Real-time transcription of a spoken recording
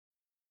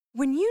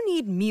When you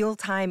need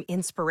mealtime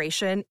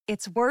inspiration,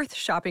 it's worth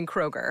shopping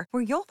Kroger,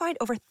 where you'll find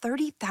over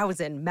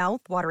 30,000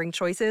 mouth-watering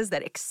choices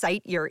that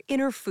excite your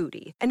inner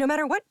foodie. And no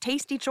matter what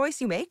tasty choice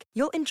you make,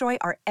 you'll enjoy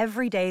our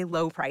everyday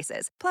low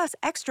prices, plus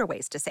extra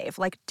ways to save,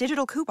 like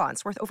digital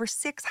coupons worth over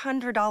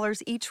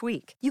 $600 each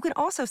week. You can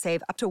also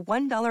save up to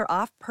 $1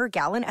 off per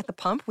gallon at the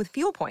pump with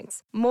fuel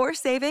points. More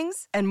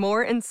savings and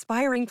more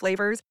inspiring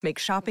flavors make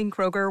shopping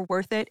Kroger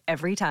worth it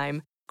every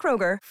time.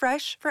 Kroger,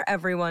 fresh for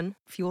everyone.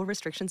 Fuel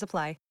restrictions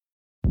apply.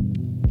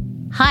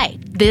 Hi,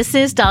 this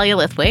is Dahlia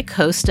Lithwick,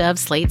 host of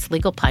Slate's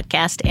legal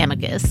podcast,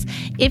 Amicus.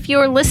 If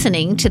you're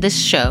listening to this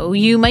show,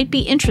 you might be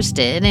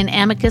interested in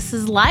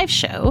Amicus's live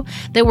show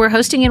that we're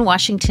hosting in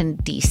Washington,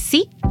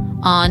 D.C.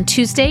 on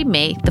Tuesday,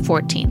 May the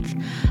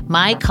 14th.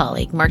 My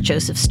colleague, Mark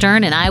Joseph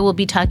Stern, and I will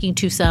be talking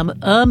to some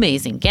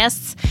amazing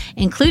guests,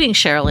 including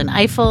Sherrilyn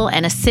Ifill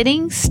and a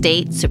sitting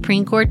state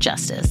Supreme Court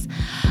justice,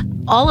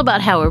 all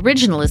about how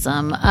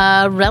originalism,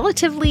 a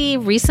relatively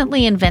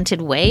recently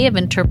invented way of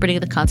interpreting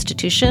the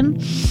Constitution,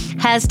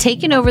 has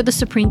taken over the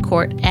Supreme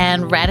Court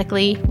and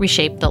radically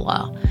reshaped the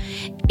law.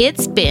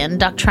 It's been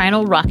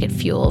doctrinal rocket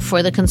fuel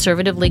for the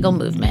conservative legal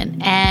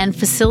movement and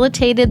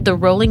facilitated the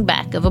rolling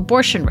back of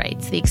abortion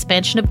rights, the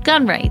expansion of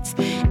gun rights,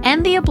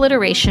 and the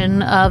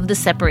obliteration of the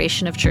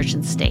separation of church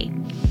and state.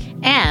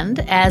 And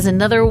as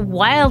another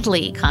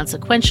wildly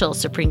consequential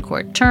Supreme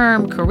Court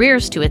term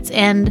careers to its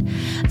end,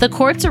 the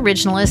court's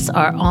originalists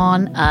are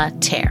on a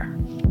tear.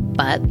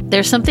 But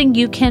there's something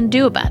you can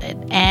do about it,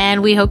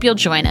 and we hope you'll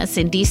join us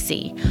in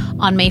D.C.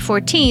 on May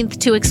 14th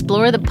to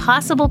explore the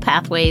possible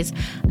pathways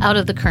out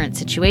of the current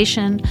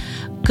situation.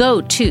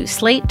 Go to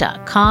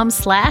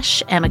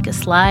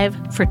slate.com/Amicus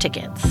Live for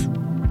tickets.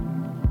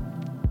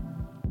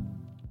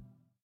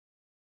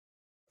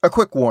 A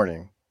quick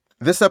warning.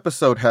 This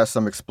episode has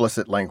some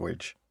explicit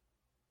language.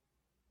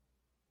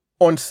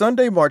 On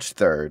Sunday, March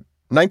 3rd,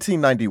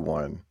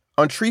 1991,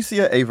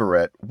 Antrecia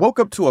Averett woke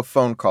up to a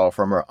phone call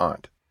from her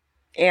aunt.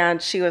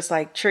 And she was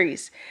like,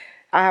 Treese,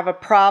 I have a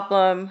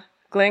problem.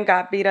 Glenn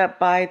got beat up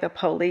by the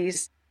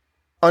police.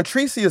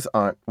 Antrecia's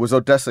aunt was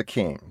Odessa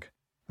King,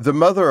 the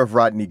mother of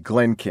Rodney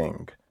Glenn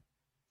King.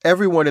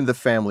 Everyone in the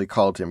family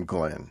called him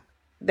Glenn.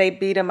 They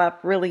beat him up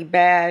really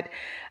bad,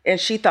 and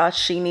she thought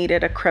she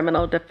needed a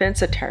criminal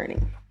defense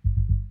attorney.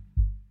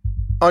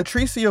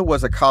 Antrecia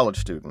was a college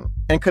student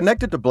and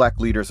connected to Black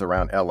leaders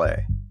around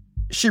L.A.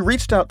 She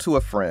reached out to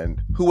a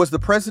friend who was the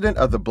president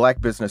of the Black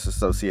Business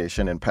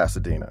Association in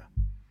Pasadena.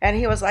 And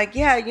he was like,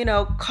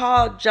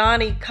 call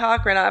Johnny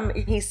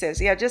Cochran. He says,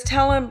 just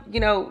tell him,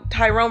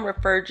 Tyrone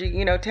referred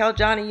you, tell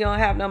Johnny you don't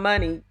have no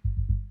money.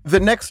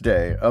 The next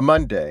day, a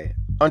Monday,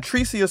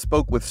 Antrecia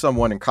spoke with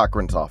someone in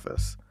Cochran's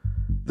office.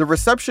 The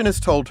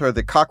receptionist told her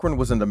that Cochran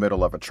was in the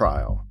middle of a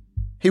trial.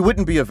 He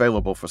wouldn't be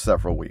available for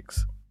several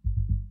weeks.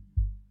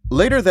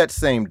 Later that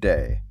same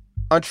day,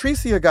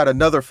 Antrecia got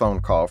another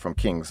phone call from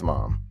King's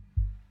mom.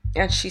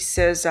 And she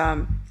says,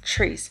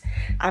 Treese,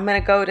 I'm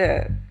going to go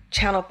to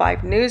Channel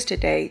 5 News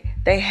today.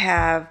 They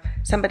have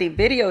somebody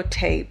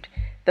videotaped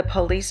the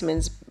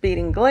policeman's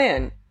beating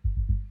Glenn.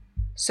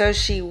 So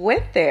she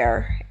went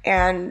there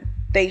and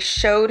they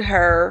showed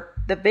her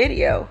the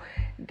video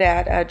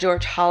that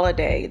George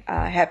Holliday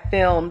had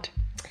filmed.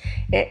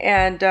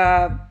 And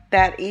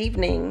that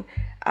evening,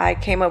 I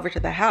came over to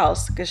the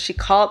house because she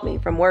called me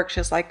from work. She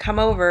was like, come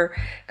over.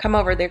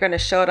 They're going to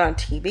show it on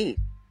TV.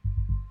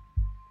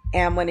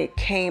 And when it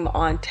came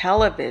on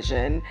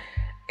television,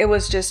 it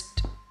was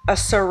just a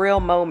surreal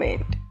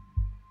moment.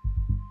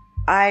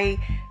 I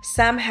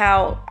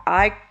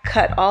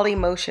cut all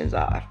emotions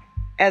off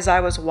as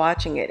I was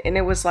watching it. And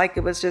it was like,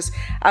 I was just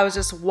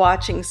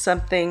watching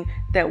something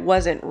that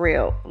wasn't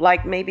real.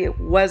 Like maybe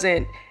it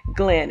wasn't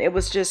Glenn. It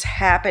was just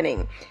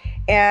happening.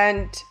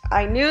 And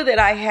I knew that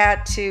I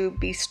had to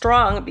be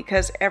strong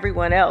because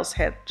everyone else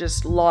had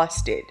just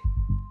lost it.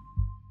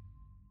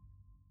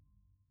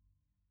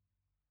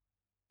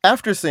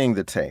 After seeing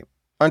the tape,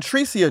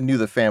 Antrecia knew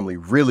the family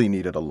really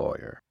needed a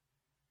lawyer.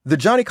 The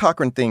Johnny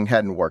Cochran thing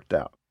hadn't worked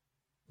out,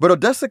 but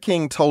Odessa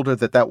King told her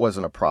that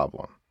wasn't a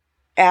problem.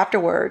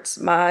 Afterwards,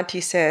 my auntie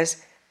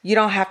says, you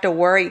don't have to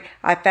worry.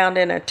 I found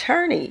an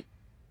attorney.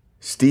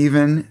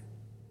 Stephen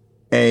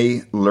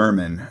A.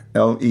 Lerman,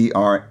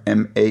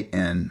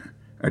 Lerman,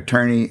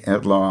 attorney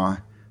at law.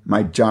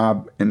 My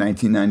job in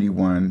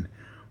 1991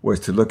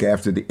 was to look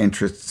after the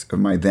interests of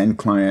my then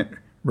client,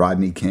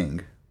 Rodney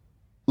King.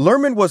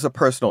 Lerman was a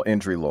personal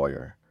injury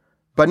lawyer.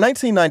 By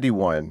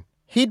 1991,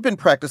 he'd been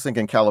practicing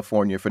in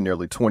California for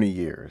nearly 20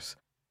 years.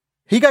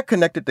 He got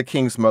connected to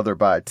King's mother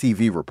by a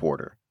TV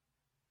reporter.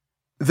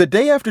 The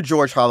day after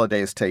George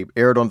Holliday's tape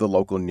aired on the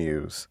local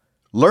news,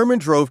 Lerman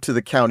drove to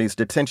the county's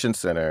detention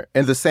center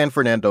in the San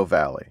Fernando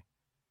Valley.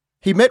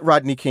 He met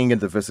Rodney King in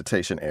the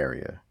visitation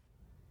area.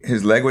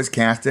 His leg was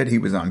casted. He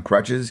was on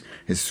crutches.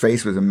 His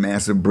face was a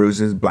mass of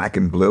bruises, black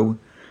and blue.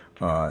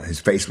 His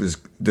face was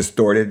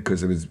distorted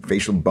because of his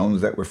facial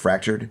bones that were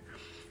fractured.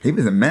 He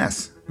was a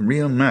mess, a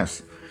real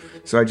mess.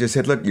 So I just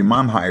said, look, your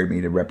mom hired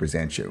me to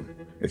represent you.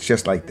 It's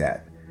just like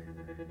that.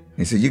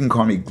 He said, you can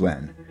call me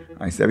Glenn.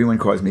 I said, everyone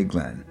calls me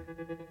Glenn.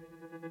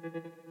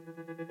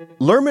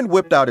 Lerman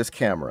whipped out his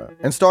camera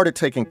and started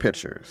taking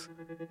pictures.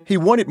 He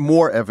wanted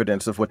more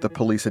evidence of what the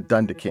police had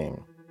done to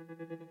King.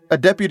 A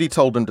deputy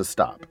told him to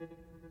stop.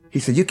 He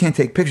said, "You can't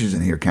take pictures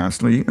in here,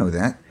 counselor. You know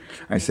that."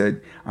 I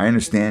said, "I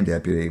understand,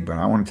 deputy, but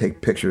I want to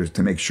take pictures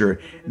to make sure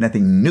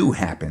nothing new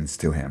happens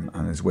to him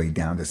on his way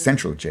down to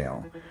Central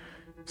Jail."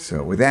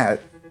 So with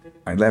that,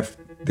 I left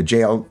the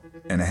jail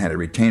and I had a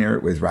retainer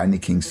with Rodney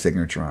King's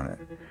signature on it.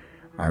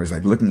 I was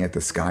like looking at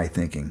the sky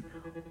thinking,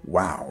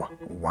 wow,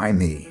 why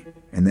me?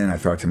 And then I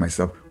thought to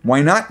myself,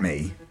 why not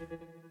me?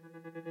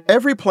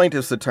 Every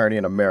plaintiff's attorney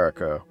in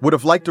America would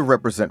have liked to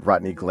represent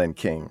Rodney Glenn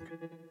King.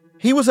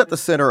 He was at the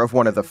center of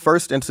one of the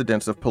first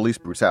incidents of police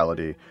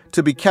brutality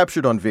to be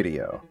captured on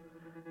video.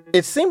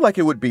 It seemed like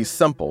it would be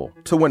simple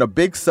to win a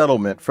big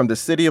settlement from the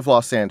city of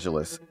Los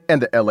Angeles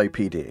and the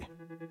LAPD.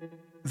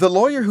 The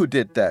lawyer who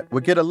did that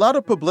would get a lot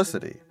of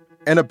publicity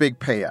and a big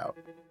payout.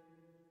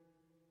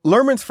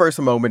 Lerman's first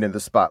moment in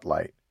the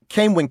spotlight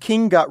came when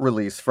King got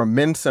released from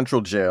Men's Central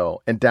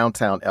Jail in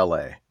downtown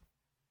LA.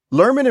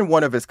 Lerman and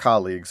one of his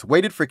colleagues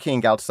waited for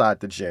King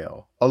outside the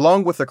jail,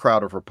 along with a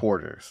crowd of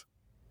reporters.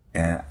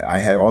 And I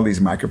had all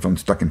these microphones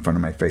stuck in front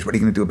of my face. What are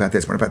you going to do about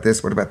this? What about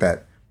this? What about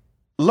that?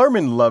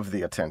 Lerman loved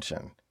the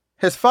attention.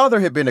 His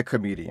father had been a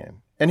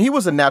comedian, and he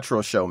was a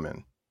natural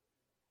showman.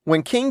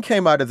 When King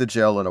came out of the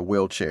jail in a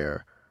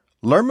wheelchair,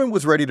 Lerman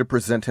was ready to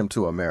present him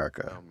to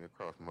America.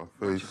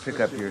 Pick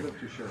up your,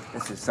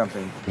 this is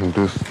something,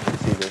 This.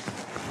 see this,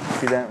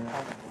 see that?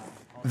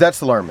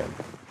 That's Lerman.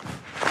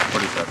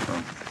 What is that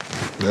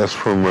from? That's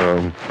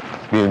from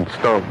being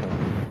stumped.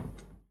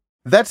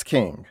 That's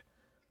King.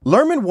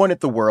 Lerman wanted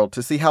the world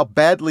to see how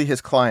badly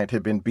his client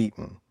had been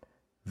beaten.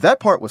 That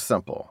part was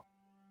simple.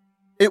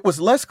 It was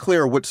less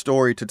clear what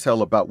story to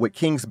tell about what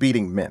King's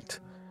beating meant.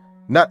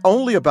 Not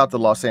only about the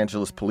Los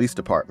Angeles Police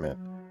Department,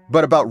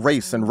 but about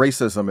race and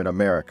racism in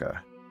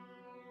America.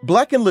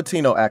 Black and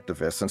Latino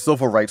activists and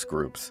civil rights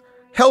groups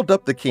held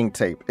up the King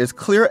tape as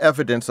clear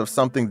evidence of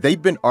something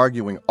they'd been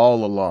arguing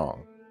all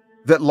along,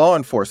 that law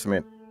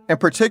enforcement, and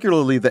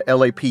particularly the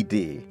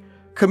LAPD,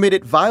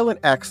 committed violent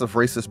acts of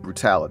racist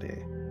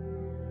brutality.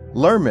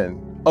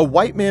 Lerman, a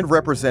white man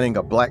representing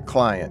a black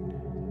client,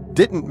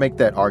 didn't make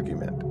that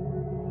argument.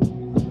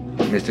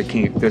 Mr.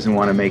 King doesn't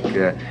want to make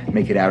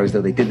it out as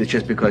though they did this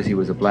just because he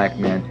was a black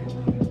man.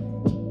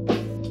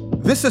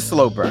 This is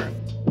Slow Burn.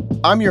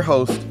 I'm your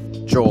host,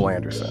 Joel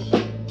Anderson.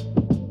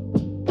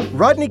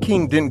 Rodney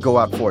King didn't go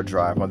out for a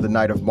drive on the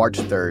night of March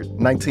 3rd,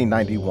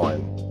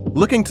 1991,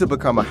 looking to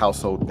become a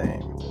household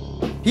name.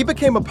 He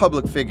became a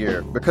public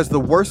figure because the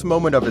worst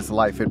moment of his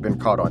life had been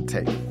caught on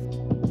tape.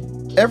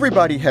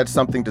 Everybody had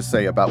something to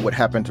say about what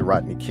happened to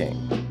Rodney King.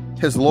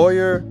 His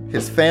lawyer,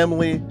 his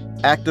family,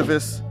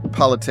 activists,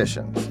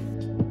 politicians.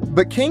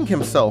 But King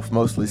himself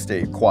mostly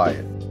stayed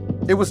quiet.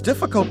 It was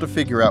difficult to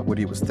figure out what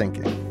he was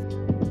thinking.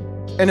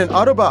 In an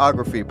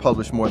autobiography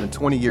published more than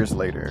 20 years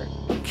later,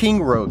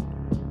 King wrote,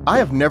 "I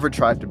have never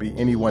tried to be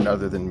anyone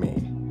other than me.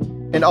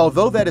 And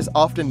although that is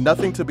often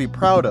nothing to be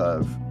proud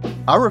of,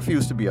 I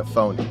refuse to be a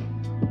phony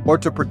or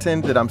to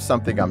pretend that I'm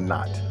something I'm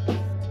not."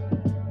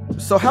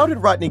 So how did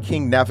Rodney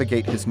King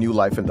navigate his new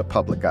life in the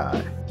public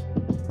eye?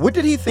 What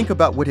did he think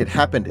about what had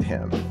happened to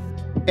him?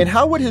 And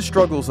how would his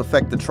struggles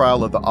affect the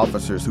trial of the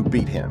officers who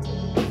beat him?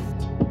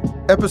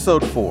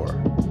 Episode 4,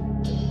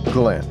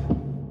 Glenn.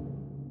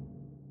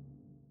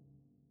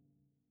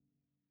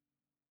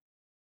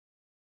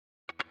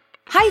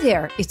 Hi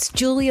there, it's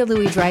Julia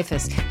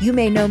Louis-Dreyfus. You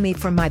may know me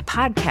from my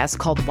podcast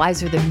called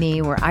Wiser Than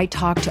Me, where I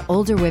talk to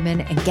older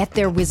women and get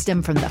their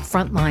wisdom from the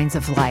front lines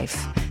of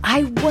life.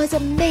 I was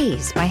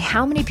amazed by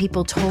how many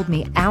people told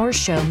me our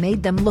show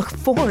made them look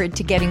forward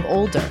to getting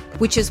older,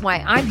 which is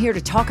why I'm here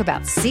to talk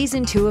about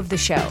season 2 of the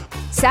show.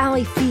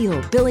 Sally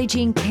Field, Billie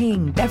Jean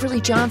King,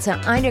 Beverly Johnson,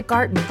 Ina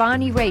Garten,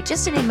 Bonnie Raitt,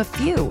 just to name a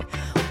few.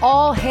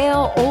 All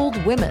hail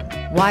old women.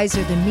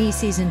 Wiser Than Me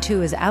season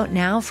 2 is out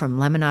now from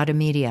Lemonada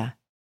Media.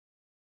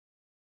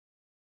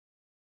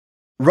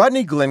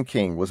 Rodney Glenn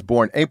King was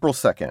born April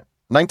 2nd,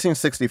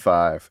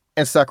 1965,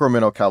 in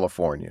Sacramento,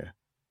 California.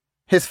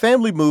 His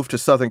family moved to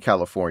Southern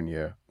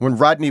California when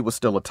Rodney was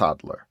still a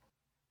toddler.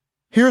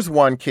 Here's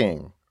Juan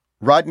King,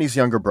 Rodney's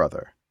younger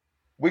brother.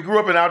 We grew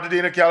up in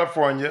Altadena,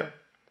 California.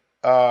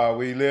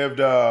 We lived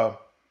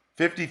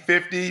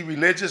 50-50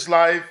 religious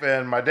life,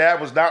 and my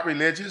dad was not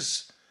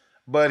religious,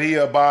 but he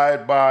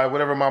abided by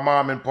whatever my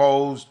mom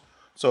imposed,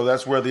 so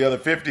that's where the other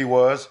 50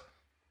 was.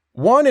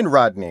 Juan and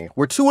Rodney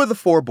were 2 of the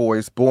 4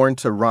 boys born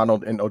to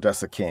Ronald and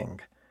Odessa King.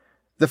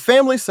 The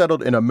family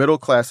settled in a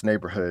middle-class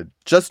neighborhood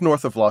just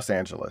north of Los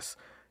Angeles,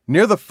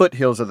 near the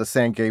foothills of the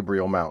San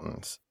Gabriel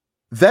Mountains.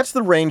 That's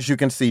the range you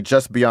can see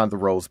just beyond the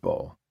Rose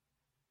Bowl.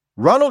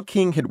 Ronald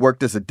King had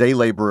worked as a day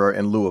laborer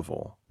in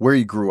Louisville, where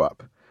he grew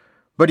up,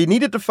 but he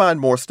needed to find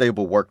more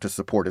stable work to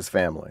support his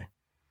family.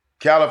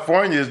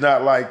 California is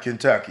not like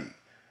Kentucky.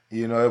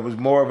 You know, it was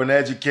more of an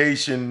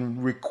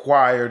education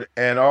required,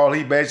 and all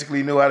he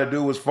basically knew how to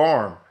do was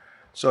farm.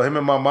 So him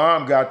and my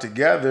mom got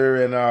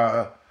together,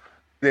 and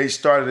they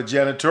started a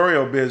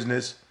janitorial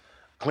business,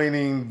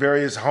 cleaning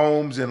various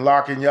homes in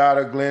La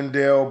Cañada,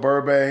 Glendale,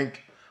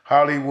 Burbank,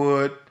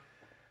 Hollywood,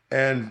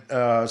 and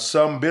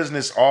some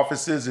business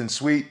offices and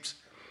suites.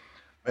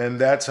 And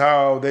that's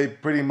how they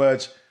pretty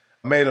much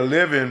made a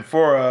living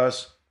for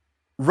us.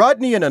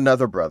 Rodney and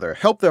another brother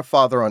helped their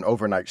father on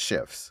overnight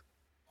shifts,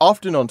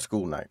 often on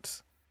school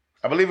nights.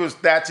 I believe it was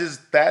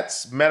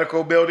That's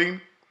medical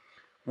building,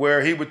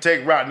 where he would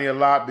take Rodney a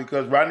lot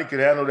because Rodney could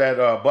handle that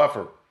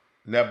buffer.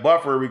 And that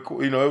buffer,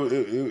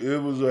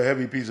 it was a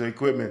heavy piece of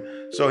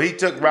equipment. So he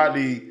took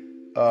Rodney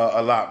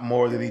a lot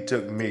more than he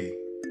took me.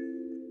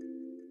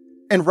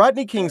 In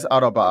Rodney King's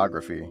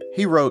autobiography,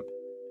 he wrote,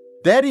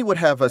 "Daddy would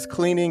have us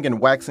cleaning and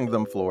waxing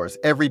them floors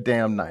every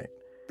damn night.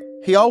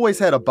 He always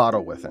had a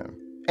bottle with him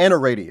and a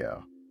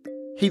radio.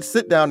 He'd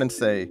sit down and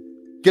say,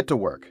 'Get to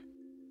work.'"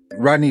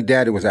 Rodney's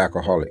daddy was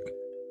alcoholic.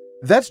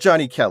 That's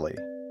Johnny Kelly,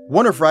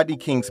 one of Rodney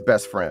King's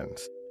best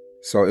friends.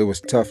 So it was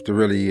tough to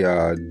really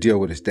deal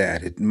with his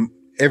dad.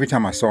 Every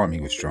time I saw him,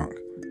 he was drunk.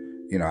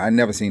 I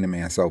never seen a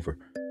man sober.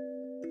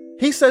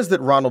 He says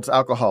that Ronald's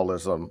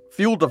alcoholism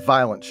fueled a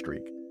violent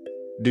streak.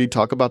 Did he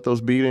talk about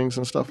those beatings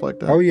and stuff like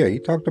that? Oh, yeah. He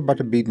talked about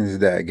the beatings his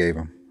dad gave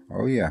him.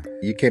 Oh, yeah.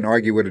 You can't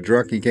argue with a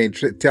drunk. You can't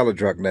tell a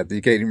drunk nothing.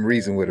 You can't even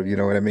reason with him. You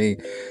know what I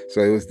mean? So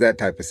it was that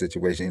type of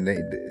situation.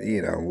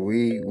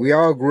 We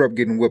all grew up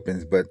getting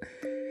whippings, but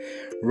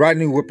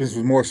Rodney whippings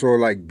was more so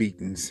like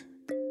beatings.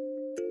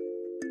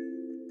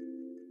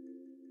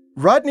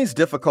 Rodney's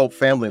difficult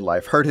family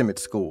life hurt him at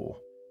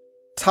school.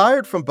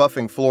 Tired from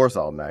buffing floors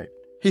all night,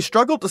 he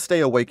struggled to stay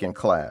awake in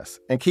class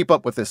and keep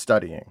up with his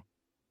studying.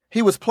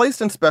 He was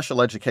placed in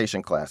special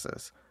education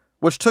classes,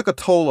 which took a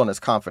toll on his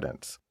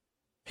confidence.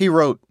 He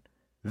wrote,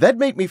 "That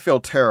made me feel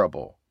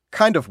terrible,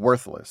 kind of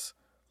worthless,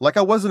 like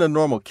I wasn't a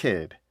normal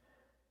kid."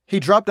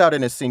 He dropped out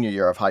in his senior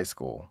year of high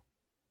school.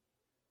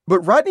 But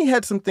Rodney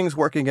had some things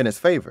working in his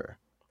favor.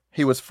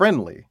 He was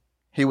friendly,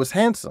 he was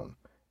handsome,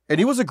 and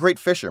he was a great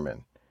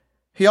fisherman.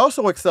 He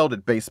also excelled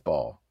at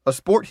baseball, a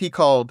sport he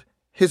called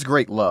his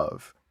great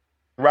love.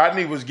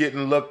 Rodney was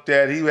getting looked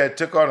at. He had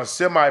took on a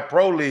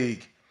semi-pro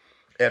league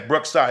at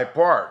Brookside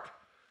Park,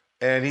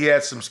 and he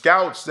had some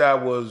scouts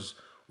that was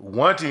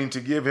wanting to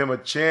give him a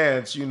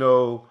chance,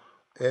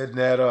 at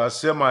that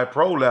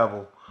semi-pro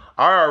level.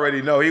 I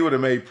already know he would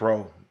have made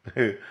pro.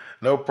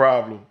 No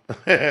problem.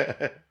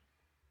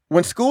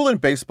 When school and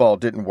baseball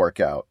didn't work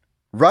out,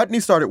 Rodney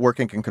started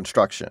working in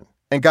construction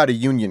and got a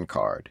union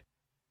card.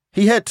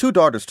 He had 2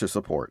 daughters to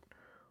support,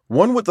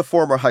 one with a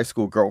former high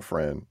school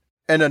girlfriend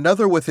and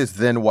another with his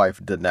then-wife,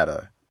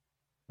 Danetta.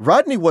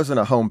 Rodney wasn't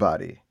a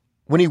homebody.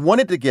 When he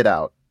wanted to get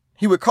out,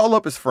 he would call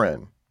up his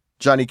friend,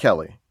 Johnny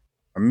Kelly.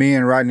 Me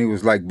and Rodney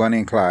was like Bonnie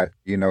and Clyde.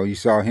 You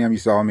saw him, you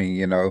saw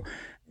me,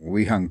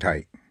 we hung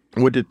tight.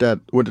 What did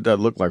that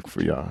look like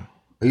for y'all?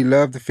 He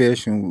loved to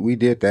fish, and we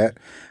did that.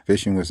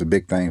 Fishing was a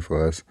big thing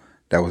for us.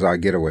 That was our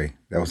getaway.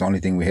 That was the only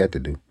thing we had to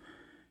do.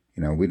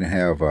 We didn't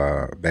have,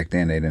 back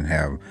then they didn't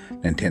have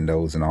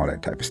Nintendos and all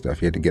that type of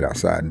stuff. You had to get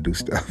outside and do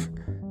stuff.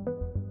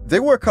 They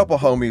were a couple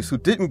homies who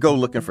didn't go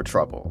looking for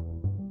trouble.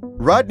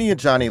 Rodney and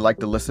Johnny liked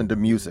to listen to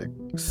music,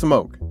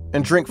 smoke,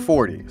 and drink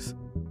 40s.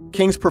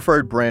 King's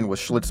preferred brand was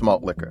Schlitz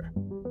malt liquor.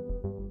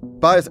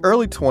 By his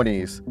early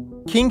 20s,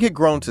 King had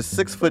grown to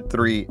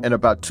 6'3" and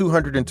about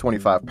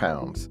 225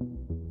 pounds,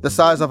 the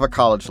size of a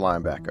college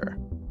linebacker.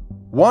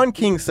 Juan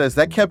King says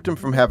that kept him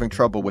from having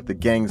trouble with the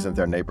gangs in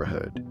their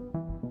neighborhood.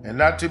 And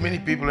not too many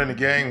people in the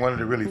gang wanted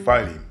to really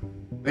fight him.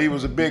 He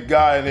was a big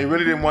guy, and they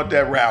really didn't want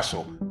that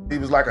wrestle. He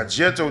was like a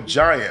gentle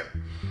giant,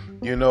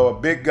 a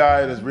big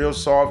guy that's real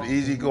soft,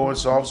 easygoing,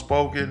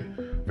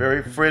 soft-spoken,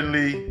 very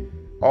friendly.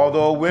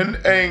 Although when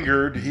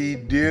angered, he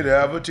did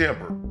have a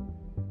temper.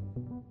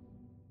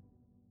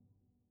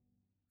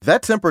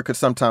 That temper could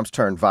sometimes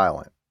turn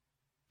violent.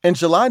 In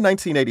July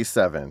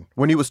 1987,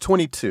 when he was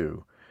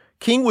 22,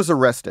 King was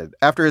arrested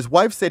after his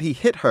wife said he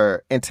hit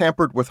her and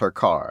tampered with her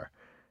car.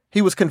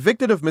 He was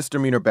convicted of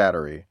misdemeanor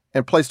battery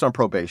and placed on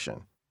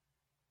probation.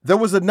 There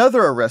was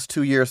another arrest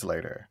 2 years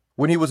later,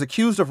 when he was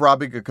accused of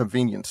robbing a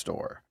convenience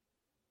store.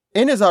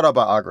 In his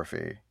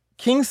autobiography,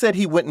 King said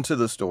he went into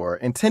the store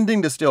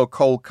intending to steal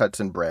cold cuts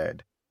and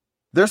bread.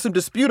 There's some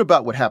dispute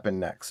about what happened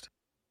next.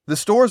 The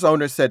store's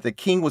owner said that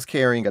King was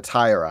carrying a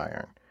tire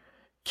iron.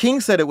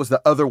 King said it was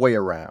the other way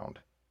around,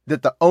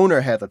 that the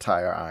owner had the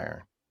tire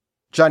iron.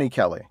 Johnny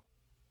Kelly.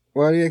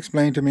 Well, he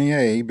explained to me,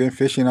 hey, he'd been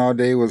fishing all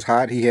day, it was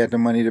hot, he had the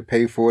money to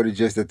pay for it,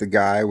 just that the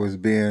guy was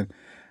being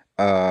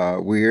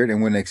weird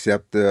and wouldn't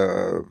accept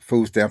the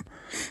food stamp.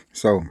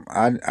 So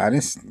I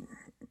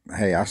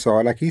saw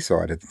it like he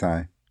saw it at the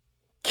time.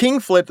 King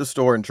fled the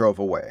store and drove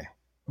away,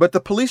 but the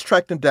police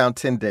tracked him down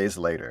 10 days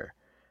later.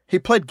 He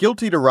pled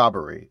guilty to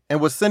robbery and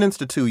was sentenced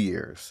to 2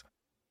 years.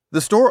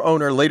 The store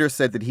owner later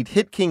said that he'd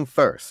hit King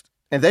first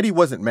and that he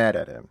wasn't mad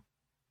at him.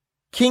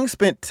 King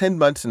spent 10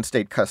 months in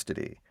state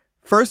custody,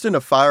 first in a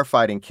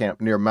firefighting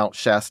camp near Mount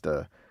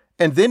Shasta,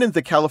 and then in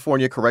the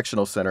California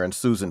Correctional Center in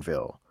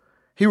Susanville.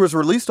 He was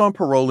released on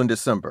parole in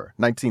December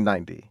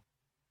 1990.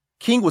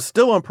 King was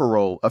still on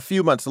parole a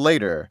few months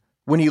later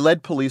when he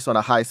led police on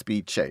a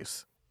high-speed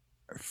chase.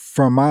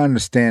 From my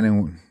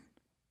understanding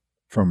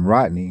from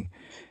Rodney,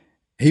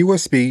 he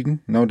was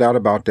speeding, no doubt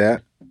about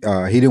that.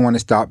 He didn't want to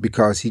stop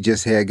because he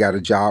just had got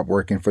a job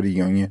working for the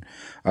union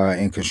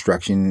in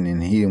construction,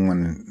 and he didn't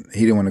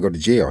want to go to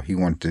jail. He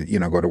wanted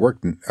to, go to work,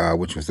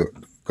 which was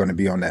going to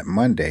be on that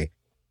Monday.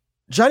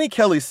 Johnny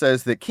Kelly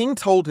says that King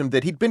told him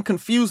that he'd been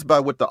confused by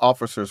what the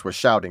officers were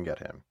shouting at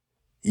him.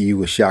 You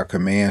would shout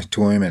commands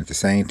to him, and at the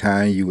same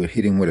time, you would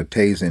hit him with a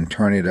taser and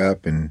turn it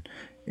up, and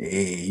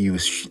you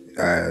was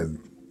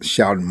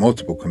shouting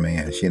multiple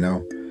commands,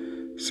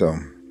 So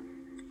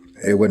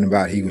it wasn't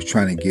about he was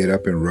trying to get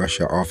up and rush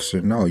an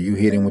officer. No, you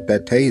hit him with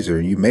that taser,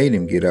 and you made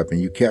him get up, and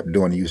you kept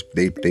doing it.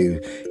 They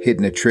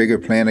hitting the trigger,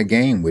 playing a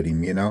game with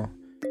him,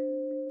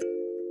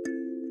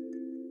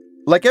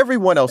 Like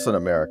everyone else in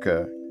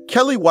America,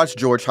 Kelly watched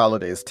George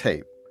Holliday's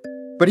tape.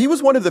 But he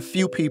was one of the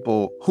few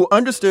people who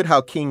understood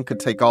how King could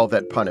take all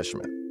that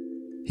punishment.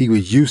 He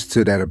was used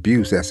to that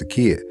abuse as a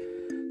kid.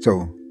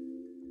 So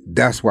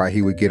that's why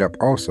he would get up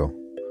also.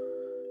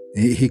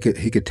 He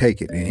could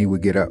take it, and he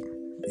would get up,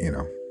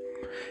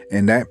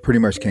 And that pretty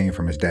much came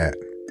from his dad.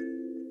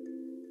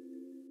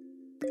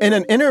 In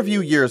an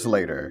interview years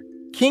later,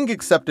 King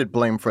accepted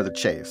blame for the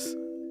chase,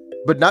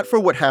 but not for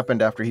what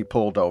happened after he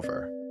pulled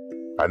over.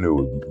 I knew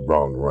it was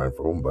wrong to run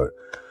from him, but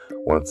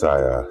once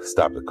I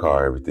stopped the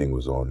car, everything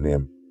was on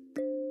them.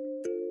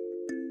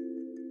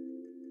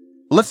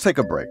 Let's take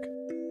a break.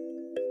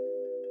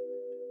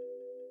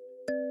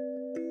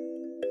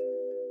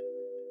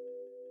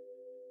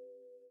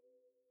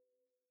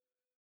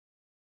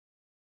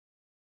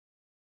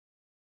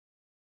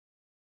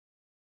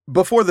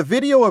 Before the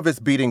video of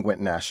his beating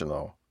went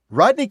national,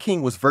 Rodney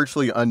King was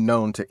virtually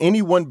unknown to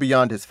anyone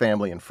beyond his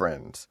family and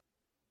friends.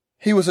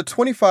 He was a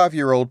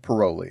 25-year-old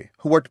parolee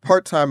who worked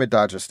part-time at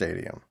Dodger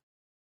Stadium.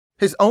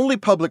 His only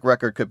public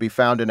record could be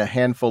found in a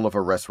handful of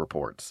arrest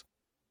reports.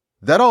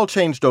 That all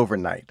changed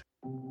overnight.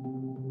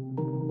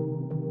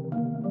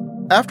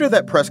 After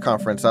that press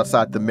conference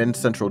outside the Men's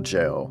Central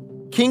Jail,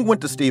 King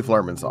went to Steve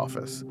Lerman's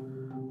office.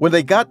 When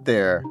they got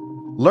there,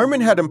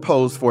 Lerman had him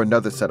pose for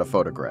another set of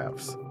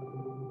photographs.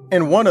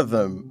 In one of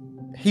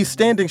them, he's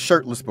standing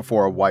shirtless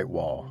before a white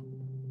wall.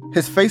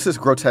 His face is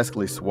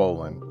grotesquely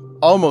swollen,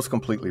 almost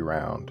completely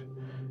round,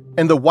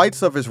 and the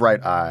whites of his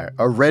right eye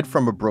are red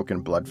from a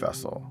broken blood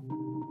vessel.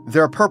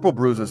 There are purple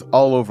bruises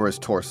all over his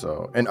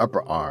torso and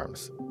upper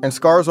arms, and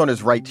scars on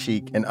his right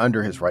cheek and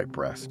under his right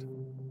breast.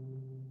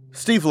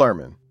 Steve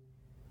Lerman.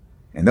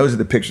 And those are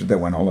the pictures that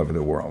went all over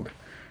the world.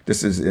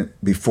 This is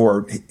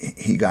before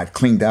he got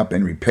cleaned up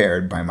and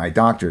repaired by my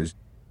doctors.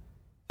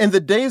 In the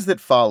days that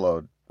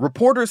followed,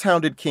 reporters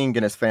hounded King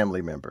and his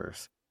family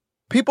members.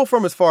 People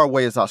from as far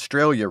away as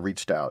Australia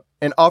reached out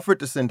and offered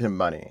to send him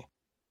money.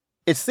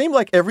 It seemed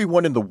like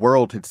everyone in the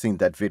world had seen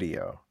that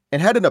video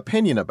and had an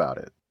opinion about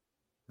it.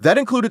 That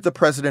included the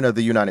President of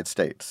the United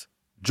States,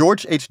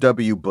 George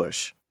H.W.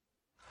 Bush.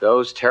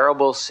 Those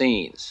terrible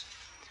scenes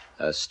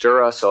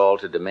stir us all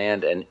to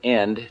demand an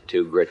end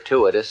to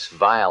gratuitous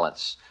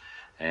violence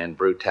and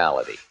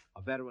brutality.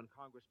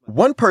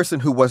 One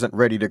person who wasn't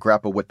ready to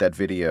grapple with that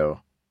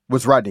video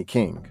was Rodney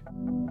King.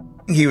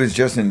 He was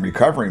just in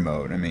recovery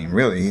mode. I mean,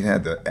 really, he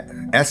had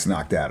the S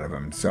knocked out of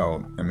him.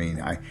 So, I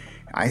mean,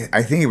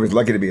 I think he was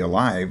lucky to be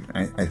alive.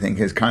 I think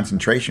his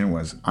concentration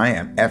was, I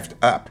am effed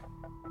up.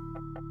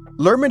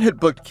 Lerman had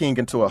booked King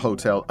into a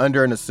hotel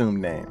under an assumed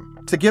name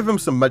to give him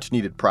some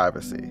much-needed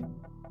privacy.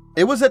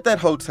 It was at that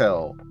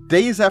hotel,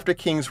 days after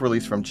King's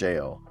release from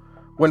jail,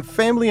 when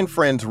family and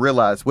friends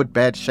realized what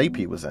bad shape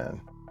he was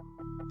in.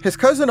 His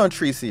cousin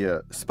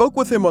Ontricia spoke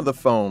with him on the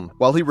phone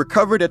while he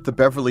recovered at the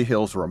Beverly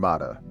Hills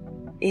Ramada.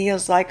 He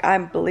was like,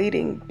 I'm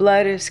bleeding.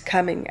 Blood is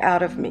coming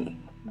out of me.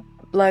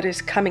 Blood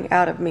is coming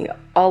out of me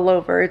all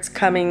over. It's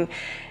coming.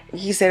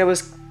 He said it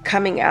was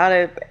coming out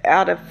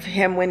of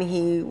him when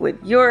he would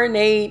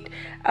urinate.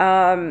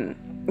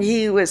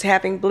 He was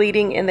having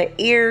bleeding in the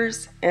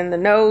ears and the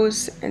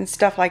nose and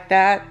stuff like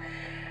that.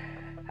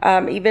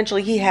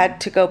 Eventually, he had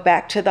to go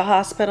back to the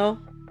hospital.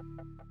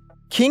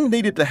 King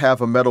needed to have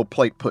a metal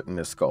plate put in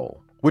his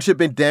skull, which had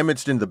been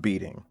damaged in the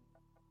beating.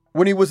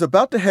 When he was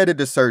about to head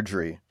into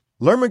surgery,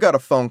 Lerman got a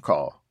phone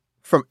call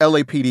from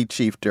LAPD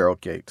Chief Daryl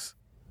Gates.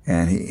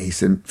 And he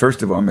said,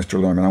 first of all, Mr.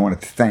 Lerman, I want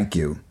to thank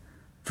you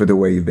for the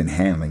way you've been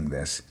handling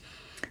this.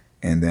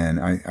 And then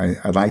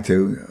I'd like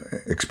to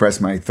express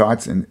my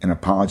thoughts and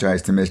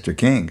apologize to Mr.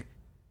 King.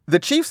 The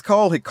chief's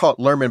call had caught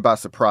Lerman by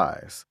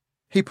surprise.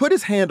 He put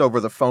his hand over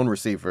the phone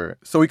receiver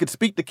so he could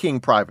speak to King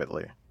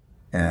privately.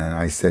 And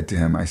I said to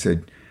him, I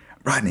said,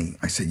 Rodney,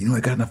 I said, I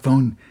got on the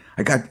phone.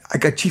 I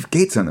got Chief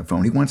Gates on the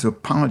phone. He wants to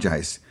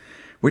apologize.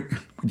 Do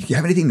you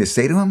have anything to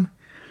say to him?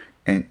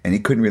 And he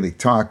couldn't really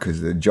talk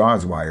because the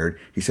jaw's wired.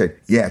 He said,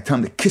 yeah, tell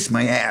him to kiss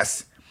my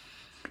ass.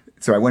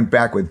 So I went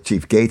back with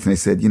Chief Gates and I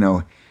said,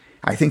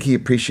 I think he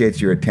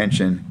appreciates your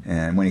attention.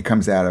 And when he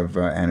comes out of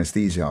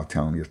anesthesia, I'll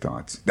tell him your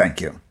thoughts.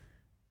 Thank you.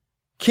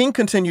 King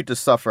continued to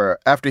suffer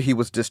after he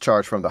was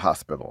discharged from the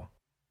hospital.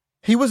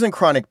 He was in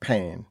chronic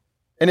pain,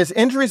 and his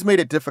injuries made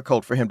it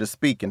difficult for him to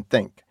speak and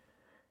think.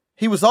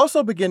 He was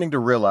also beginning to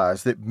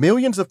realize that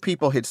millions of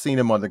people had seen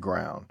him on the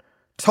ground,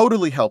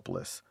 totally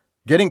helpless,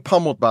 getting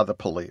pummeled by the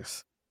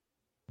police.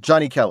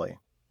 Johnny Kelly.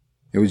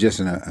 It was just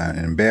an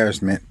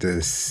embarrassment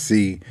to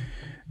see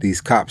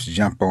these cops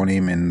jump on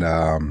him, and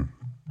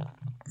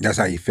that's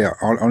how he felt.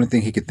 Only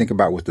thing he could think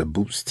about was the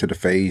boots to the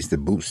face, the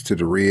boots to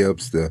the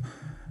ribs,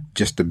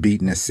 just the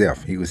beating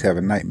itself. He was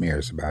having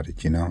nightmares about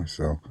it,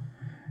 so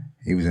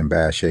he was in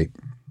bad shape.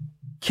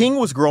 King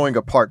was growing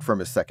apart from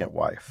his second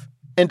wife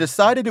and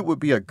decided it would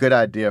be a good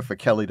idea for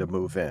Kelly to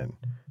move in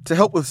to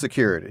help with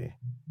security.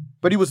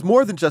 But he was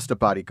more than just a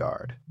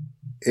bodyguard.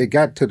 It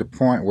got to the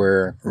point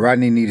where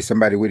Rodney needed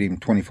somebody with him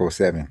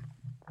 24/7.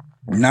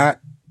 Not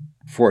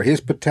for his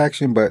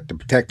protection, but to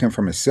protect him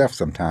from himself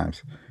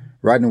sometimes.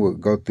 Rodney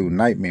would go through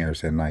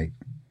nightmares at night,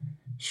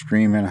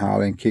 screaming,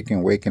 hollering,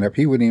 kicking, waking up.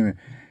 He wouldn't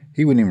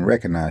even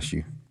recognize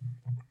you.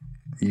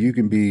 You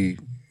can be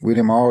with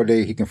him all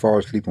day. He can fall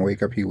asleep and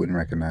wake up. He wouldn't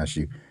recognize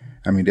you.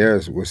 I mean, there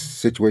was a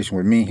situation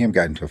where me and him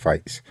got into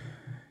fights.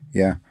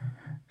 Yeah.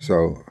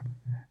 So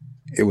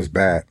it was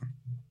bad.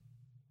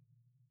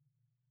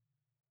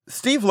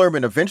 Steve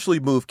Lerman eventually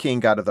moved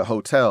King out of the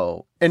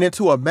hotel and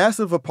into a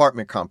massive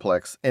apartment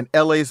complex in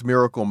LA's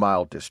Miracle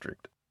Mile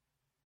district.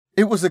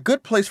 It was a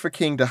good place for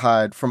King to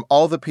hide from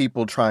all the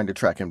people trying to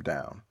track him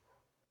down.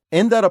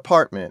 In that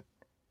apartment,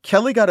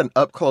 Kelly got an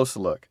up-close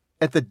look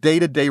at the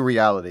day-to-day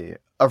reality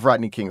of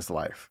Rodney King's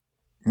life.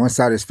 One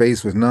side of his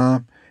face was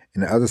numb,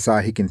 and the other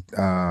side he can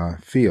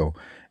feel,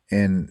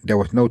 and there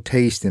was no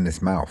taste in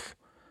his mouth.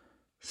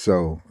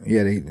 So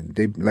yeah,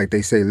 they like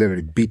they say,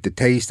 literally beat the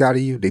taste out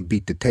of you. They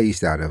beat the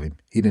taste out of him.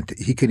 He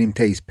couldn't even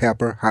taste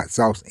pepper, hot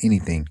sauce,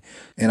 anything.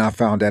 And I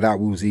found that out.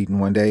 We was eating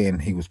one day,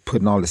 and he was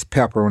putting all this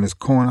pepper on his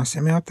corn. I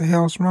said, "Man, what the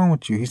hell's wrong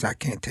with you?" He's like,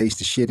 "I can't taste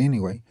the shit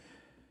anyway."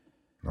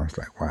 And I was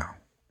like, "Wow."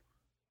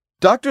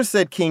 Doctors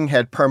said King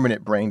had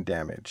permanent brain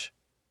damage,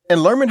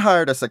 and Lerman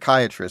hired a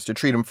psychiatrist to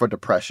treat him for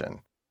depression.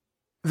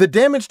 The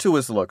damage to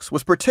his looks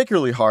was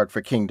particularly hard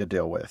for King to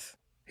deal with.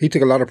 He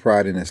took a lot of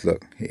pride in his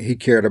look. He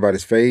cared about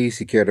his face.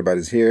 He cared about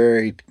his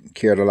hair. He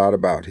cared a lot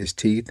about his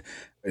teeth.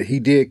 He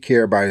did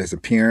care about his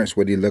appearance,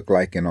 what he looked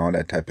like, and all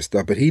that type of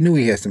stuff. But he knew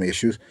he had some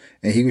issues,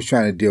 and he was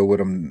trying to deal with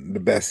them the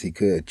best he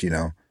could,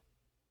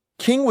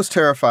 King was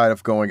terrified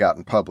of going out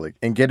in public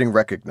and getting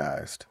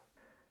recognized.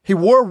 He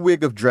wore a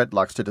wig of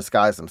dreadlocks to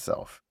disguise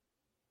himself.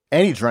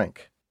 And he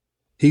drank.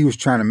 He was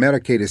trying to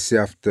medicate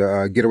himself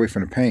to get away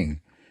from the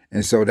pain.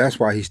 And so that's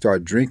why he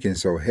started drinking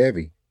so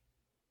heavy.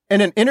 In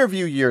an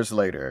interview years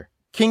later,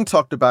 King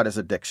talked about his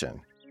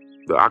addiction.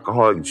 The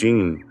alcoholic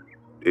gene,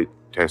 it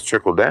has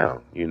trickled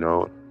down,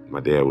 My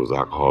dad was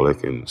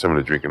alcoholic, and some of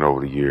the drinking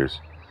over the years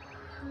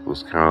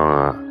was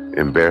kind of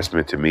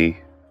embarrassment to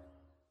me.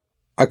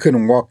 I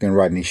couldn't walk in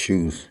Rodney's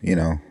shoes,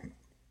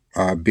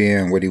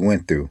 being what he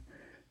went through.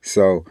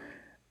 So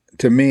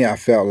to me, I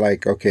felt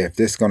like, okay, if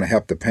this is going to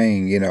help the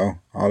pain,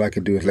 all I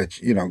could do is let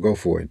go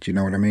for it. You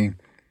know what I mean?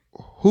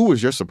 Who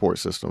was your support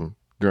system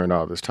during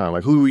all this time?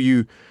 Who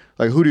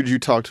did you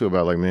talk to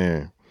about,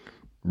 man,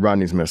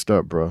 Rodney's messed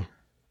up, bro?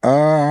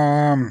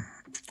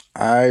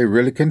 I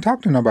really couldn't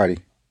talk to nobody.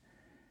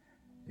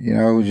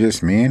 It was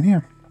just me and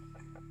him.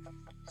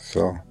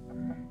 So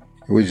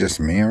it was just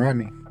me and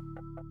Rodney.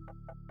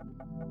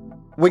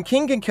 When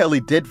King and Kelly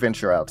did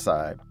venture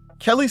outside,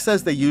 Kelly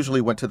says they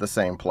usually went to the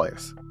same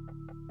place.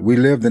 We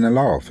lived in the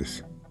law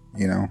office.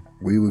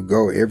 We would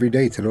go every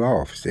day to the law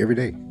office, every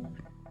day.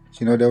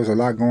 There was a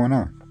lot going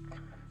on.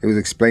 It was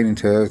explaining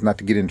to us not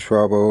to get in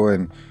trouble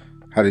and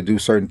how to do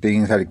certain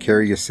things, how to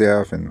carry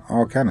yourself, and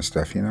all kind of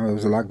stuff. It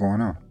was a lot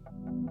going on.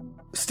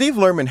 Steve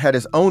Lerman had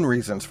his own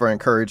reasons for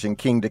encouraging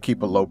King to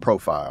keep a low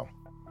profile.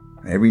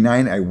 Every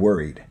night I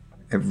worried.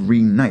 Every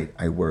night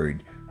I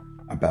worried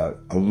about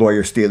a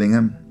lawyer stealing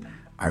him.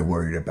 I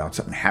worried about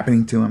something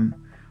happening to him.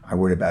 I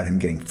worried about him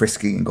getting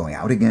frisky and going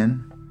out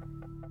again.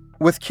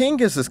 With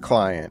King as his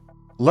client,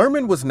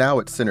 Lerman was now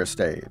at center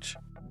stage.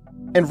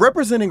 And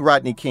representing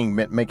Rodney King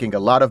meant making a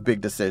lot of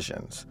big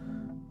decisions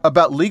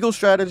about legal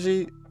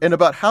strategy and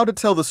about how to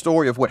tell the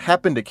story of what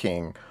happened to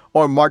King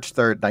on March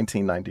 3rd,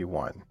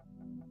 1991.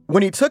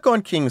 When he took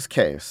on King's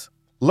case,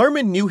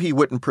 Lerman knew he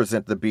wouldn't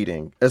present the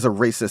beating as a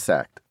racist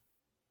act.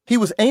 He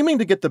was aiming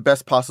to get the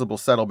best possible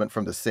settlement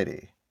from the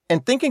city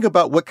and thinking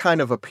about what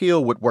kind of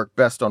appeal would work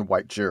best on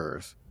white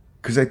jurors.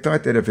 Because I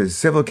thought that if his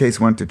civil case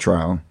went to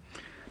trial,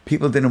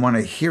 people didn't want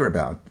to hear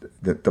about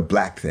the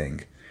black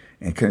thing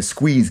and kind of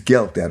squeeze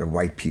guilt out of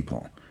white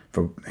people.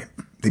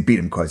 They beat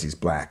him because he's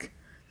black.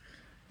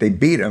 They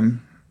beat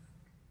him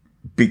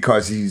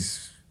because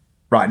he's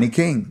Rodney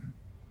King.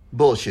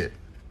 Bullshit.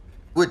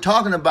 We're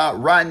talking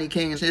about Rodney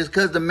King is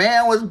because the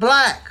man was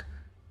black.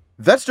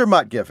 That's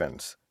Dermot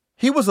Givens.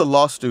 He was a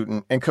law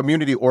student and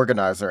community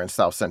organizer in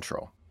South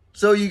Central.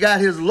 So you got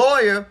his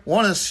lawyer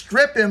want to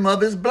strip him of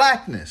his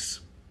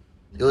blackness.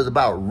 It was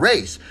about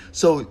race.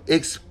 So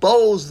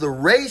expose the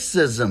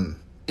racism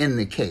in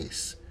the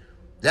case.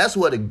 That's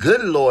what a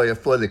good lawyer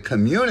for the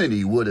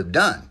community would have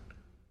done.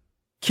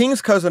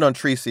 King's cousin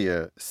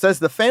Ontricia says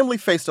the family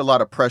faced a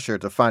lot of pressure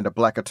to find a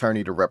black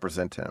attorney to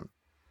represent him.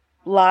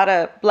 A lot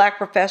of black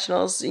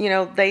professionals,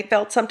 they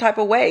felt some type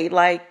of way.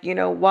 Like,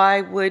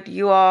 why would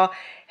you all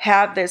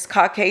have this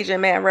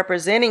Caucasian man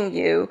representing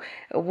you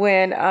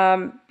when,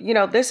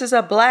 this is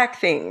a Black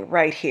thing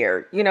right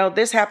here.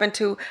 This happened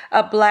to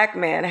a Black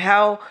man.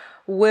 How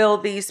will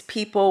these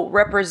people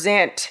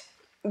represent,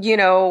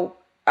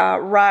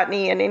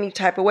 Rodney in any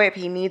type of way if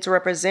he needs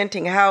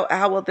representing?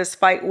 How will this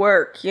fight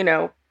work,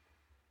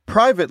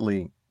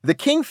 Privately, the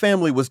King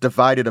family was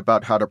divided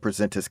about how to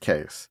present his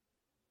case.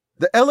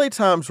 The LA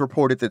Times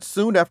reported that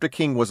soon after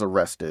King was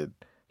arrested,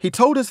 he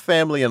told his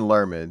family and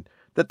Lerman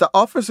that the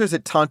officers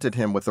had taunted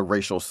him with a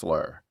racial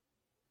slur.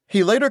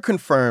 He later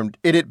confirmed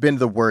it had been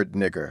the word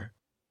nigger.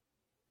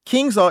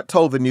 King's aunt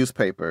told the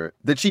newspaper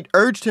that she'd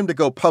urged him to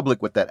go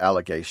public with that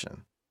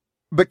allegation.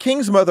 But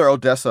King's mother,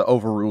 Odessa,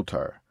 overruled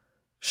her.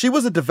 She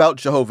was a devout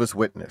Jehovah's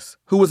Witness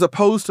who was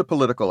opposed to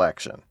political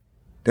action.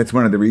 That's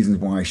one of the reasons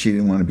why she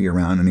didn't want to be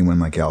around anyone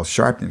like Al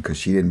Sharpton, because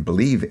she didn't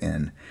believe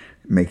in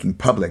making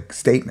public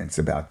statements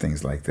about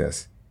things like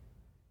this.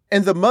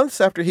 In the months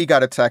after he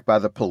got attacked by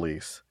the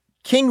police,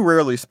 King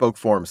rarely spoke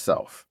for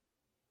himself.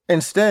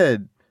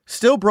 Instead,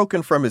 still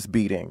broken from his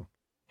beating,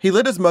 he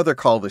let his mother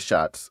call the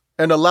shots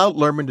and allowed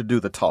Lerman to do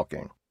the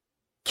talking.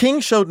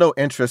 King showed no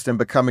interest in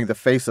becoming the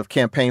face of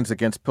campaigns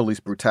against police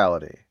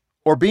brutality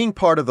or being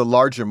part of the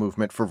larger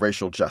movement for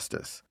racial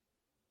justice.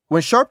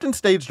 When Sharpton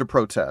staged a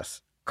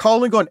protest,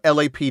 calling on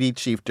LAPD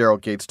Chief Daryl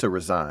Gates to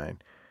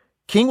resign,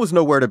 King was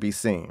nowhere to be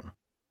seen.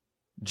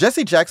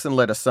 Jesse Jackson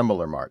led a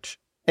similar march,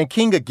 and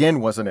King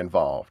again wasn't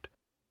involved.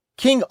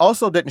 King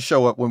also didn't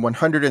show up when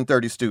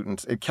 130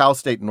 students at Cal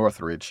State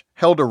Northridge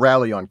held a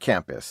rally on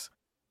campus.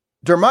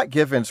 Dermot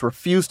Givens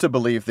refused to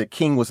believe that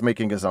King was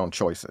making his own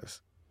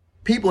choices.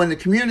 People in the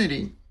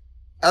community,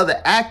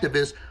 other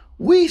activists,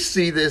 we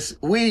see this,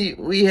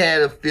 we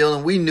had a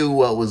feeling, we knew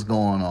what was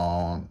going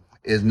on.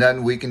 There's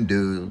nothing we can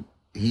do.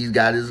 He's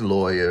got his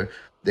lawyer.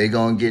 They're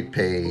going to get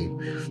paid.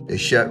 They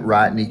shut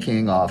Rodney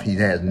King off. He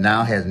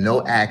now has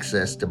no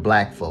access to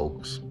Black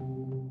folks.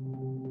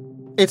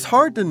 It's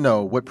hard to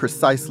know what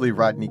precisely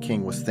Rodney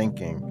King was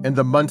thinking in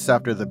the months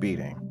after the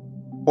beating,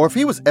 or if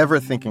he was ever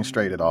thinking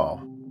straight at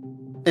all.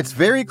 It's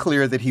very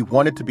clear that he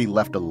wanted to be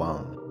left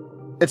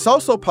alone. It's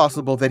also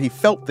possible that he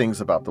felt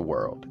things about the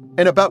world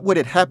and about what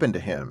had happened to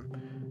him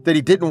that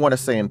he didn't want to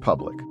say in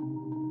public.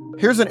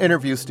 Here's an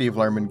interview Steve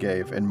Lerman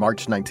gave in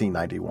March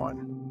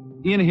 1991.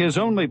 In his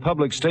only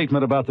public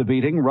statement about the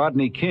beating,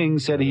 Rodney King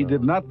said he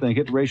did not think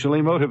it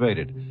racially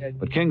motivated.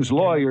 But King's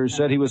lawyers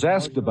said he was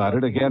asked about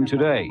it again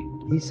today.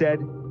 He said,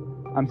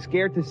 "I'm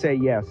scared to say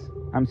yes.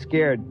 I'm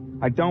scared.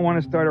 I don't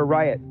want to start a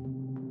riot."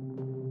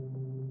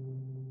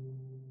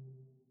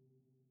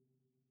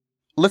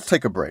 Let's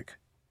take a break.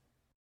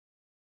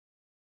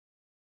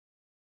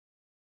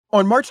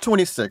 On March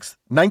 26,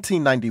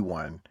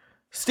 1991,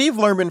 Steve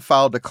Lerman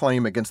filed a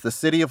claim against the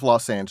city of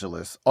Los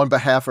Angeles on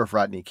behalf of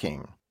Rodney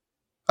King.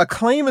 A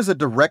claim is a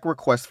direct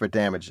request for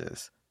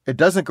damages. It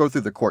doesn't go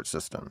through the court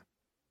system.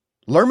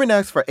 Lerman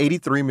asked for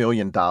 $83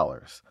 million.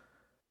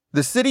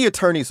 The city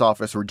attorney's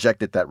office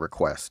rejected that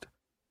request.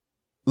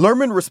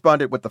 Lerman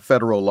responded with a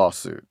federal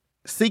lawsuit,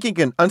 seeking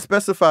an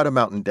unspecified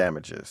amount in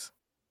damages.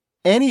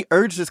 And he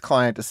urged his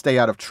client to stay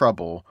out of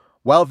trouble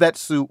while that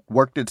suit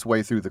worked its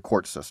way through the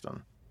court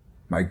system.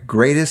 My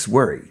greatest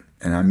worry,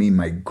 and I mean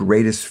my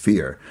greatest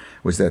fear,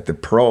 was that the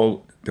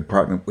parole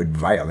department would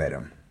violate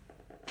him.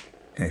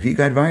 And if he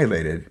got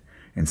violated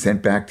and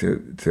sent back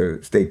to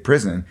state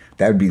prison,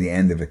 that would be the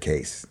end of the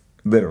case.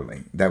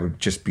 Literally, that would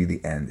just be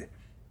the end.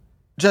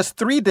 Just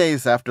 3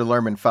 days after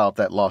Lerman filed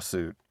that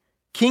lawsuit,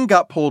 King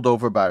got pulled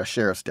over by a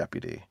sheriff's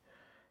deputy.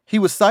 He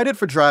was cited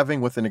for driving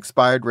with an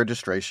expired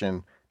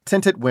registration,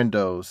 tinted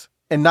windows,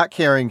 and not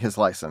carrying his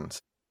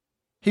license.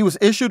 He was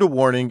issued a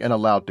warning and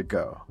allowed to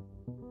go.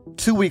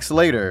 2 weeks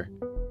later,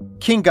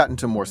 King got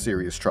into more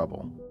serious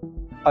trouble.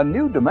 A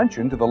new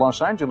dimension to the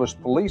Los Angeles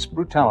police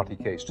brutality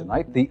case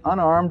tonight. The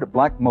unarmed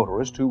Black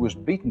motorist who was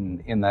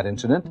beaten in that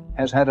incident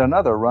has had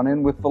another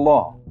run-in with the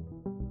law.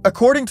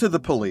 According to the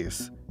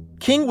police,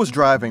 King was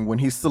driving when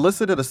he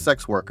solicited a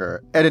sex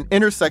worker at an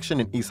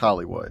intersection in East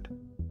Hollywood.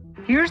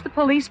 Here's the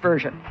police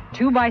version.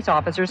 2 vice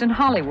officers in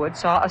Hollywood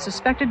saw a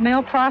suspected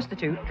male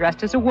prostitute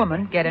dressed as a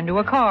woman get into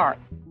a car.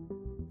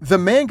 The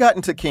man got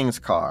into King's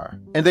car,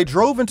 and they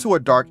drove into a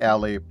dark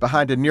alley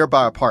behind a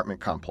nearby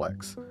apartment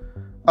complex.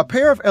 A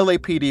pair of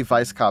LAPD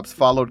vice cops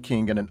followed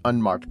King in an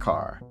unmarked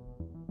car.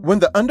 When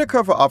the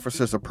undercover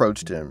officers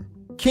approached him,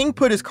 King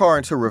put his car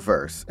into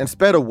reverse and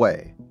sped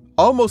away,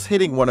 almost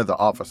hitting one of the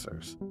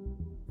officers.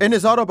 In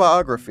his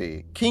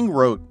autobiography, King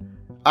wrote,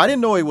 "I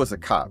didn't know he was a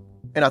cop,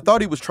 and I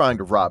thought he was trying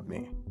to rob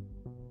me."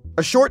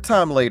 A short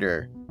time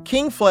later,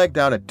 King flagged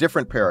down a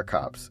different pair of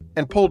cops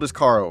and pulled his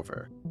car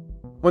over.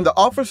 When the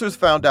officers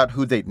found out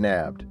who they'd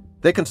nabbed,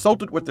 they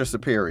consulted with their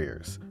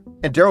superiors,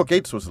 and Daryl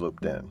Gates was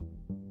looped in.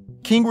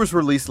 King was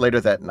released later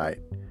that night.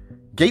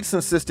 Gates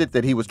insisted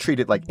that he was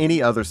treated like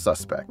any other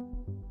suspect.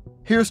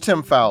 Here's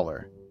Tim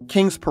Fowler,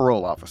 King's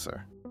parole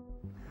officer.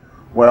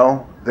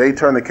 Well, they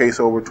turned the case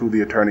over to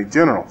the Attorney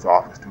General's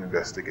office to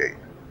investigate.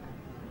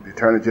 The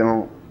Attorney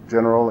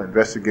General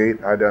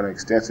investigate. I done an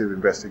extensive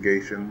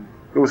investigation.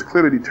 It was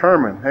clearly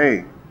determined,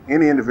 hey,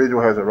 Any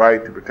individual has a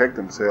right to protect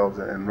themselves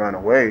and run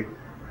away,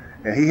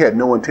 and he had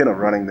no intent of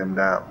running them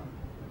down,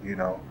 you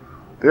know.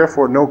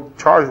 Therefore, no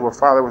charges were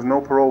filed. There was no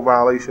parole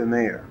violation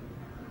there.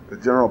 The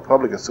general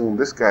public assumed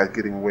this guy's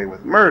getting away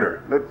with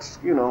murder.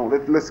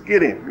 Let's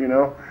get him, you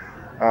know.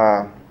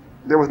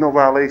 There was no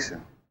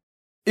violation.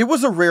 It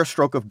was a rare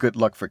stroke of good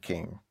luck for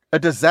King, a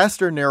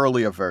disaster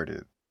narrowly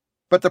averted.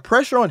 But the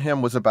pressure on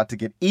him was about to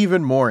get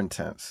even more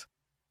intense.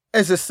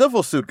 As his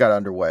civil suit got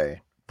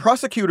underway,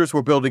 prosecutors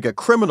were building a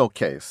criminal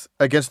case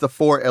against the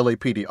 4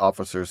 LAPD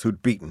officers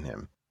who'd beaten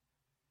him.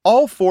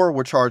 All 4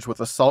 were charged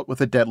with assault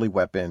with a deadly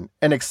weapon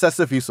and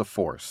excessive use of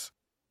force.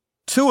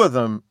 2 of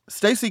them,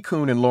 Stacey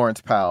Koon and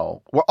Lawrence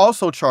Powell, were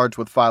also charged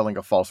with filing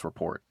a false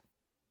report.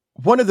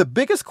 One of the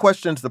biggest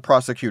questions the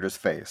prosecutors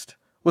faced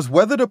was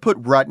whether to put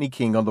Rodney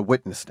King on the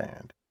witness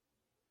stand.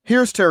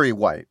 Here's Terry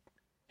White.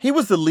 He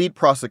was the lead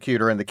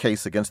prosecutor in the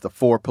case against the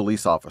 4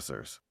 police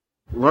officers.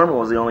 Lerman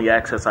was the only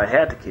access I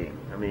had to King.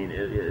 I mean,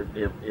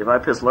 if I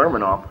pissed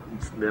Lerman off,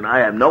 then I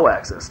had no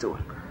access to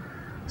him.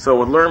 So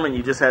with Lerman,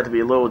 you just had to be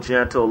a little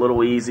gentle, a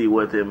little easy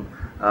with him,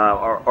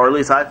 or at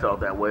least I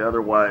felt that way.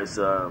 Otherwise,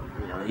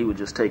 he would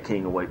just take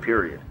King away,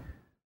 period.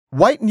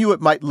 White knew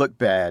it might look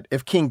bad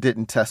if King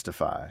didn't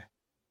testify,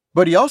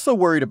 but he also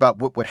worried about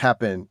what would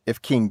happen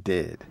if King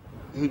did.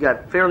 He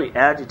got fairly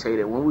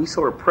agitated when we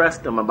sort of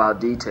pressed him about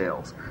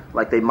details,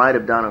 like they might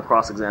have done on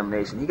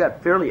cross-examination. He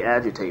got fairly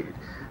agitated.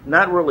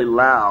 Not really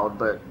loud,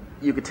 but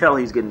you could tell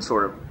he's getting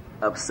sort of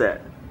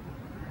upset,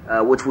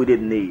 which we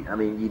didn't need. I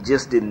mean, you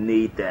just didn't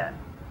need that.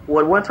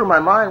 What went through my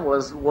mind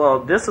was, well,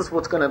 this is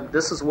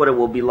what it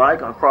will be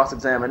like on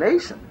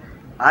cross-examination.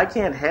 I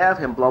can't have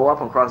him blow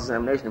up on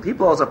cross-examination. If he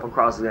blows up on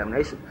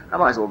cross-examination, I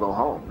might as well go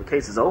home. The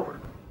case is over.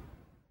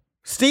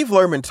 Steve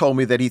Lerman told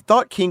me that he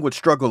thought King would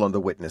struggle on the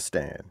witness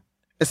stand,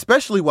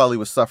 especially while he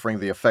was suffering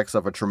the effects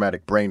of a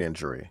traumatic brain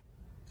injury.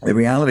 The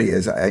reality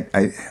is, I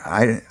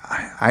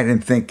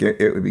didn't think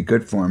it would be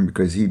good for him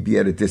because he'd be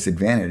at a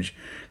disadvantage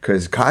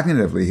because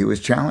cognitively he was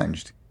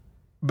challenged.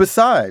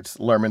 Besides,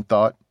 Lerman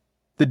thought,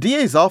 the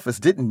DA's office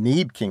didn't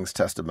need King's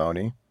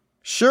testimony.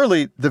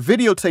 Surely the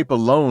videotape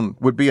alone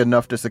would be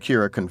enough to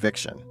secure a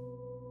conviction.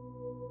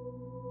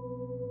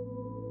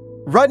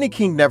 Rodney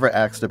King never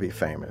asked to be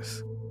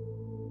famous.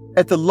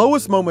 At the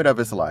lowest moment of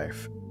his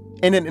life,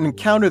 in an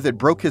encounter that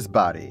broke his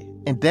body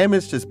and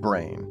damaged his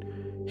brain,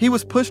 he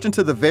was pushed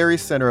into the very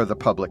center of the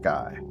public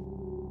eye.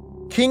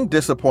 King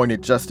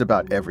disappointed just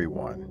about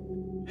everyone.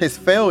 His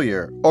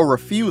failure or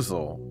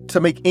refusal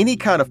to make any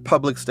kind of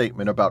public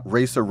statement about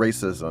race or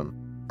racism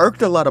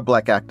irked a lot of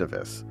black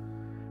activists.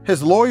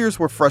 His lawyers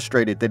were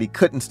frustrated that he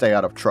couldn't stay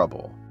out of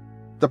trouble.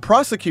 The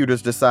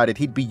prosecutors decided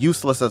he'd be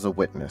useless as a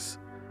witness,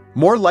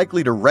 more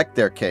likely to wreck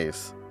their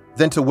case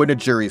than to win a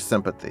jury's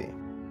sympathy.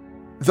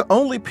 The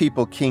only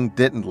people King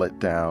didn't let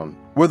down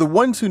were the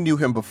ones who knew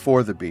him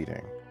before the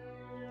beating.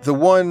 The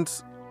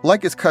ones,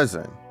 like his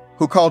cousin,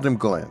 who called him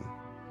Glenn.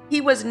 He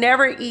was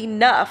never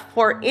enough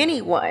for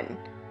anyone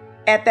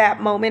at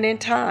that moment in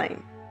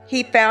time.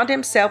 He found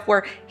himself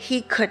where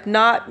he could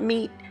not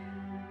meet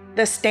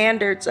the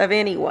standards of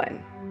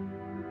anyone.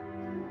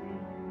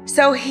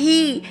 So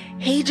he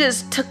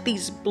just took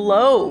these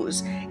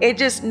blows. It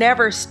just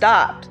never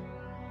stopped.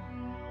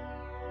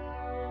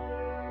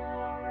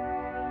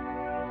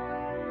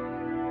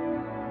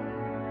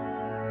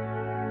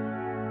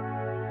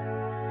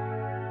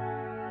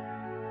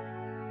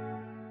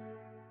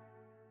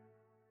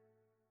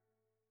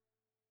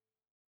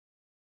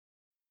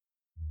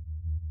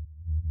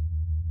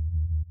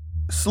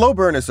 Slow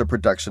Burn is a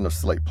production of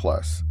Slate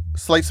Plus,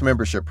 Slate's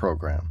membership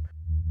program.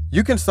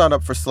 You can sign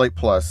up for Slate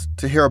Plus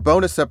to hear a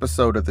bonus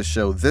episode of the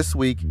show this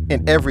week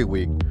and every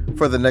week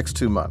for the next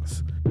 2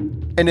 months.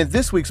 And in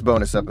this week's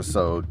bonus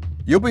episode,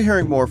 you'll be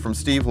hearing more from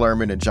Steve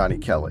Lerman and Johnny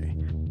Kelly.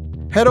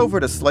 Head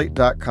over to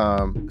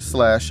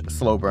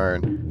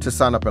slate.com/slowburn to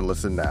sign up and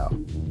listen now.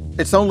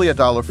 It's only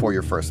 $1 for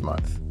your first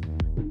month.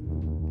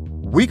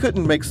 We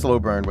couldn't make Slow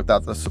Burn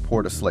without the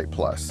support of Slate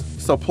Plus,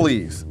 so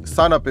please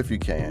sign up if you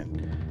can.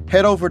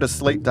 Head over to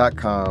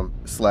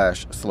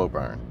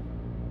slate.com/slowburn.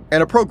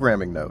 And a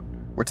programming note,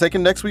 we're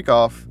taking next week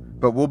off,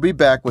 but we'll be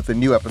back with a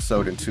new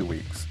episode in 2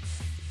 weeks.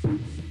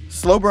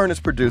 Slow Burn is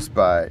produced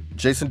by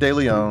Jason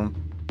DeLeon,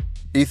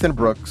 Ethan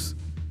Brooks,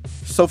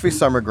 Sophie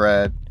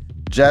Summergrad,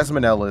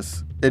 Jasmine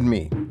Ellis, and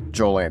me,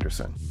 Joel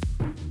Anderson.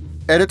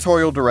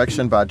 Editorial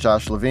direction by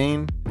Josh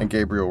Levine and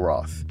Gabriel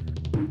Roth.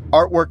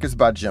 Artwork is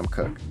by Jim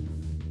Cook.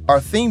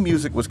 Our theme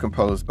music was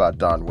composed by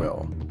Don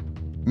Will.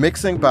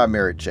 Mixing by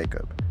Merritt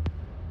Jacob.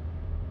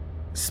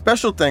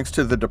 Special thanks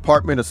to the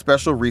Department of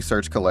Special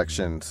Research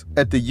Collections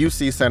at the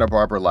UC Santa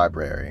Barbara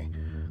Library,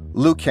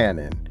 Lou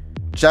Cannon,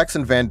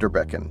 Jackson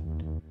Vanderbecken,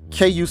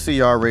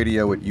 KUCR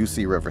Radio at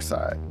UC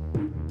Riverside,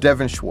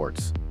 Devin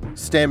Schwartz,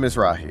 Stan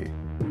Mizrahi,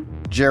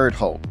 Jared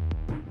Holt,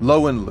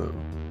 Lowen Liu,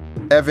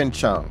 Evan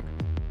Chung,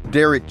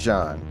 Derek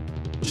John,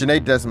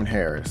 Janae Desmond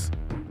Harris,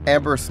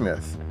 Amber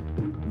Smith,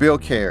 Bill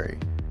Carey,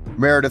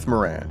 Meredith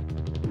Moran,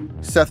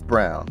 Seth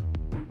Brown,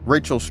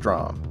 Rachel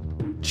Strom,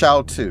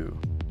 Chow Tu,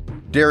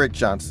 Derek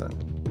Johnson,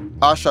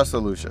 Asha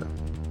Saluja,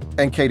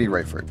 and Katie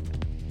Rayford.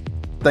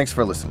 Thanks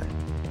for listening.